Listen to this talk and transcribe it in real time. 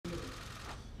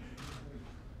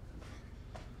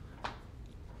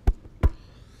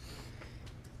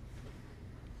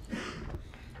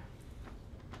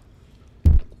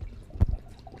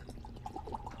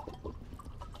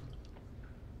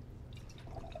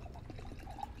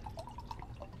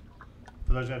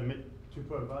For those who haven't met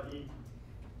Tupou Vaa'i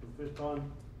for the first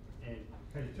time, and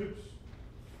Paddy Toops,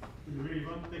 when you're ready,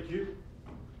 everyone, thank you.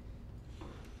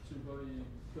 Tupou, you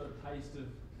got a taste of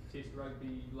Test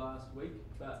rugby last week,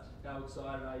 but how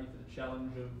excited are you for the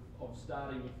challenge of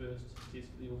starting your first Test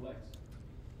for the All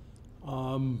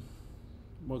Blacks?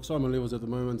 My excitement levels at the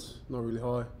moment not really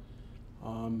high.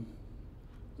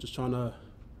 Just trying to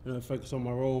focus on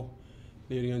my role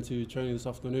leading into training this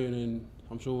afternoon, and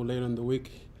I'm sure later in the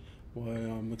week my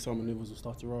excitement levels will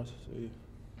start to rise. So yeah.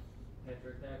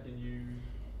 Patrick, how can you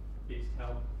best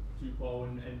help Tupou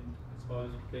and I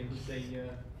suppose being seeing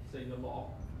a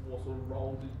lot, what sort of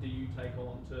role do you take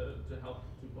on to help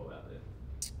Tupou out there?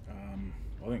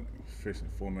 I think first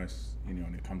and foremost,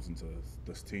 anyone who comes into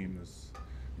this team,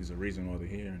 there's a reason why they're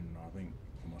here, and I think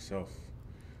for myself,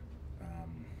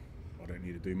 I don't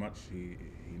need to do much. He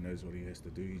knows what he has to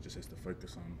do. He just has to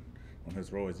focus on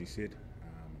his role, as he said.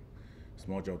 It's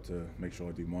my job to make sure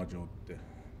I do my job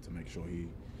to make sure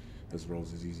his role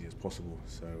is as easy as possible.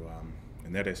 So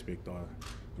in that aspect, I've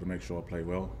got to make sure I play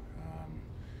well.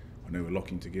 I know we're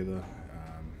locking together,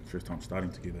 first time starting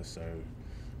together, so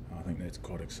I think that's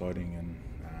quite exciting, and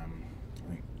I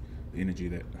think the energy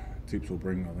that Toops will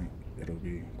bring, I think that'll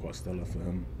be quite stellar for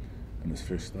him in his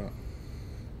first start.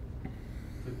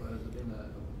 Tupou, has it been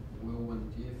a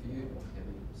whirlwind year for you,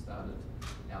 having started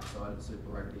outside of Super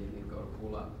Rugby and then got a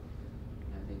call up,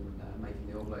 and then making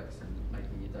the All Blacks and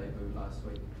making your debut last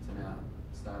week to now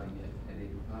starting at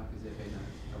Eden Park? Has that been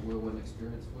a whirlwind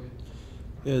experience for you?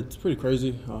 Yeah, it's pretty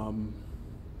crazy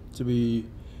to be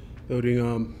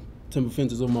building timber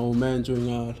fences on my old man during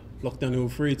lockdown level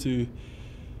 3 to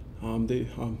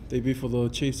debut for the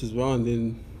Chiefs as well, and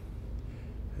then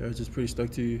I was just pretty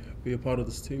stoked to be a part of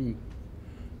this team.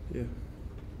 Yeah.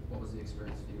 What was the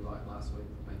experience for you like last week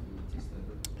making your Test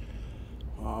debut?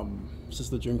 It's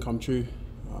just a dream come true.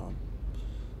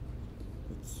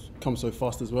 It's come so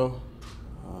fast as well.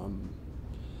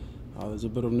 There's a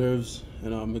bit of nerves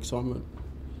and excitement.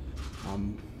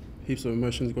 Heaps of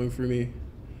emotions going through me.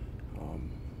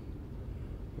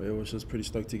 But I was just pretty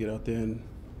stoked to get out there and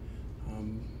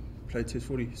play Test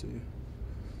footy. So yeah.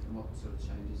 And what sort of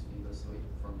changes for you this week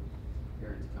from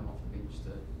preparing to come off the bench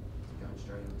to going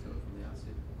straight into it from the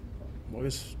outset? Well, I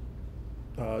guess,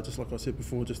 just like I said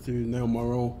before, just to nail my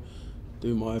role,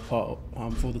 do my part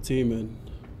for the team, and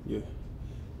yeah.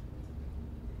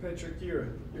 Patrick, you're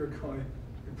a guy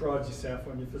who prides yourself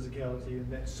on your physicality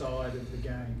and that side of the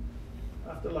game.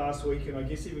 After last week, and I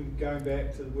guess even going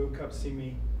back to the World Cup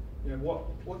semi,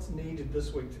 what's needed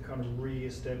this week to kind of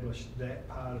re-establish that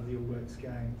part of the All Blacks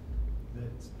game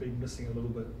that's been missing a little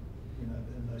bit,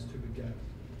 in those two big games?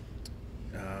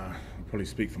 I'll probably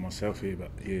speak for myself here,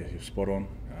 but yeah, you're spot on.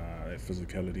 That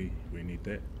physicality, we need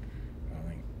that. I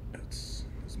think it's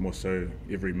more so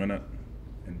every minute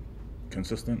and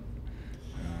consistent.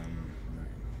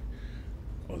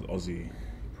 Aussie,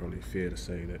 probably fair to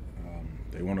say that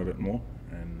they wanted it more,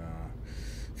 and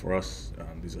for us,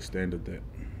 there's a standard that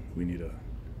we need to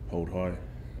hold high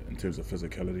in terms of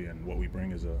physicality and what we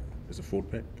bring as a forward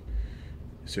pack.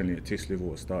 Certainly at Test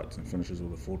level, it starts and finishes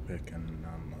with a forward pack, and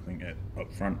I think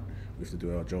up front we have to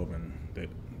do our job, and that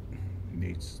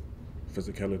needs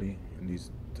physicality. It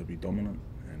needs to be dominant,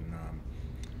 and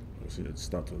obviously it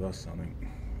starts with us. I think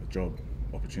the job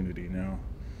opportunity now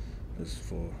is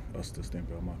for us to stamp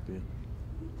our mark there.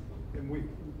 And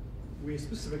where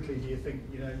specifically do you think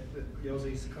that the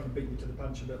Aussies kind of beat you to the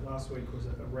punch a bit last week? Was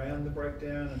it around the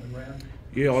breakdown and around?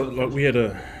 Yeah, like we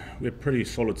had pretty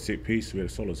solid set piece. We had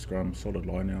a solid scrum, solid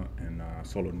line out, and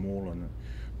solid maul. And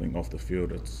I think off the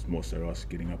field, it's more so us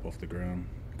getting up off the ground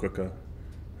quicker,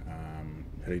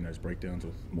 hitting those breakdowns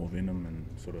with more venom, and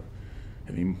sort of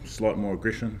having slight more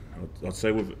aggression. I'd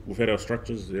say we've had our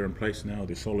structures. They're in place now.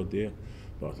 They're solid there.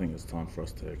 But I think it's time for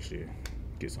us to actually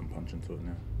get some punch into it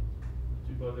now.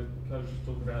 Tupou, the coach was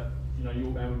talking about, your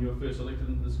game when you were first selected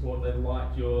into the squad, they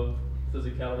liked your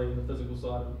physicality and the physical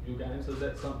side of your game. So is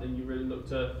that something you really look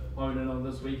to hone in on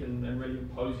this week and really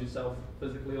impose yourself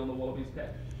physically on the Wallabies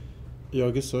pack? Yeah, I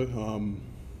guess so.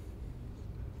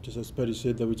 Just as Paddy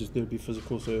said, that we just need to be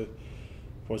physical. So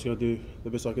I was going to do the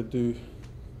best I could do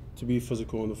to be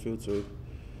physical on the field. So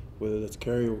whether that's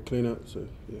carry or clean out. So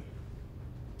yeah.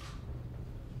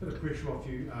 Bit of pressure off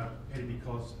you, Paddy,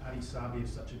 because Adi Sabi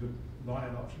is such a good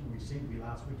line-out option. We seemed to be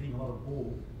last week getting a lot of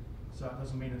ball, so it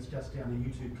doesn't mean it's just down to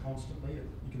you two constantly. You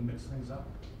can mix things up.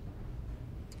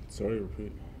 Sorry,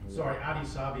 repeat. Sorry, Adi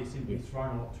Sabi seemed to be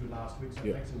thrown a lot too last week, so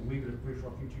it takes a wee bit of pressure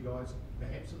off you two guys,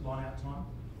 perhaps at line-out time.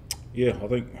 Yeah, I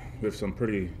think we have some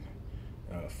pretty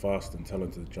fast and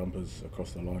talented jumpers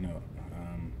across the line-out.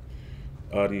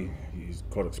 Artie, he's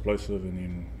quite explosive, and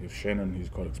then you have Shannon, who's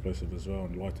quite explosive as well,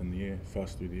 and light in the air,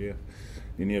 fast through the air.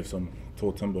 Then you have some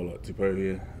tall timber like Tupou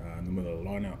here in the middle of the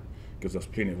line-out. Gives us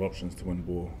plenty of options to win the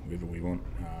ball wherever we want,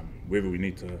 wherever we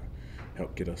need to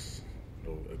help get us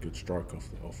a good strike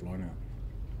off line-out.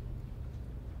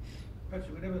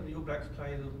 Patrick, whenever the All Blacks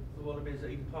play the Wallabies at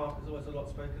Eden Park, there's always a lot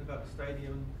spoken about the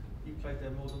stadium, and you played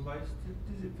there more than most.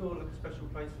 Does it feel like a special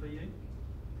place for you?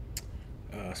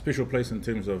 A special place in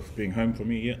terms of being home for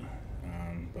me, yeah.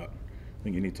 But I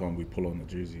think any time we pull on the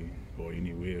jersey, or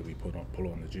anywhere we pull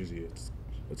on the jersey, it's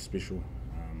special.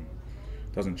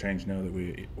 Doesn't change now that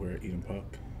we're at Eden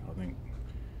Park. I think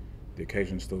the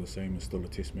occasion's still the same. It's still a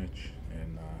test match,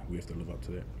 and we have to live up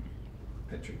to that.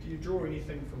 Patrick, do you draw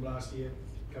anything from last year,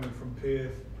 coming from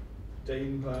Perth to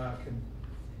Eden Park and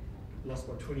lost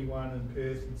by 21 in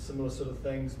Perth and similar sort of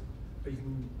things,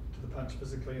 beaten to the punch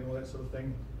physically and all that sort of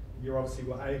thing? You obviously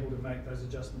were able to make those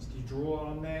adjustments. Do you draw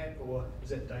on that, or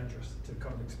is that dangerous to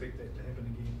kind of expect that to happen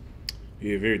again?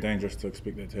 Yeah, very dangerous to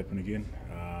expect that to happen again.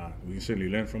 We can certainly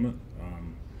learn from it.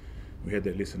 We had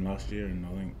that lesson last year, and I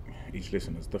think each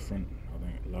lesson is different. I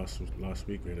think last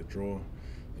week we had a draw.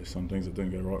 There's some things that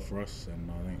didn't go right for us, and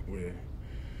I think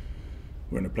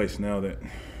we're in a place now that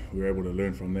we're able to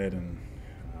learn from that and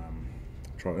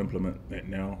try to implement that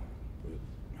now. We're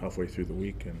halfway through the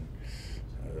week, and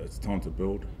it's time to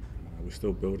build. We're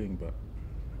still building, but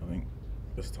I think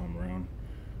this time around,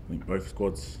 I think both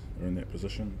squads are in that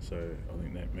position, so I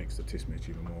think that makes the test match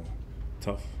even more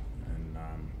tough, and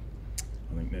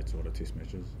I think that's what a test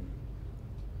match is.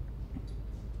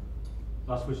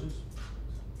 Last questions?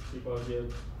 Tupou, let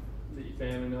your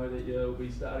family know that you'll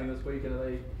be starting this week, and are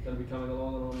they going to be coming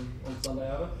along on Sunday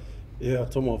either? Yeah, I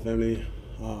told my family.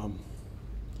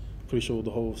 Pretty sure the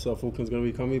whole South Auckland's going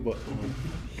to be coming, but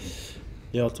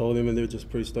yeah, I told them, and they're just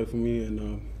pretty stoked for me,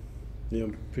 and yeah,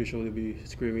 I'm pretty sure they'll be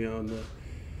screaming out on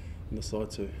the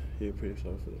side, so yeah, pretty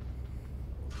excited for that.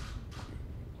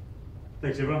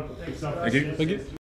 Thanks everyone. Thanks, Good stuff. Thank you. Thank you.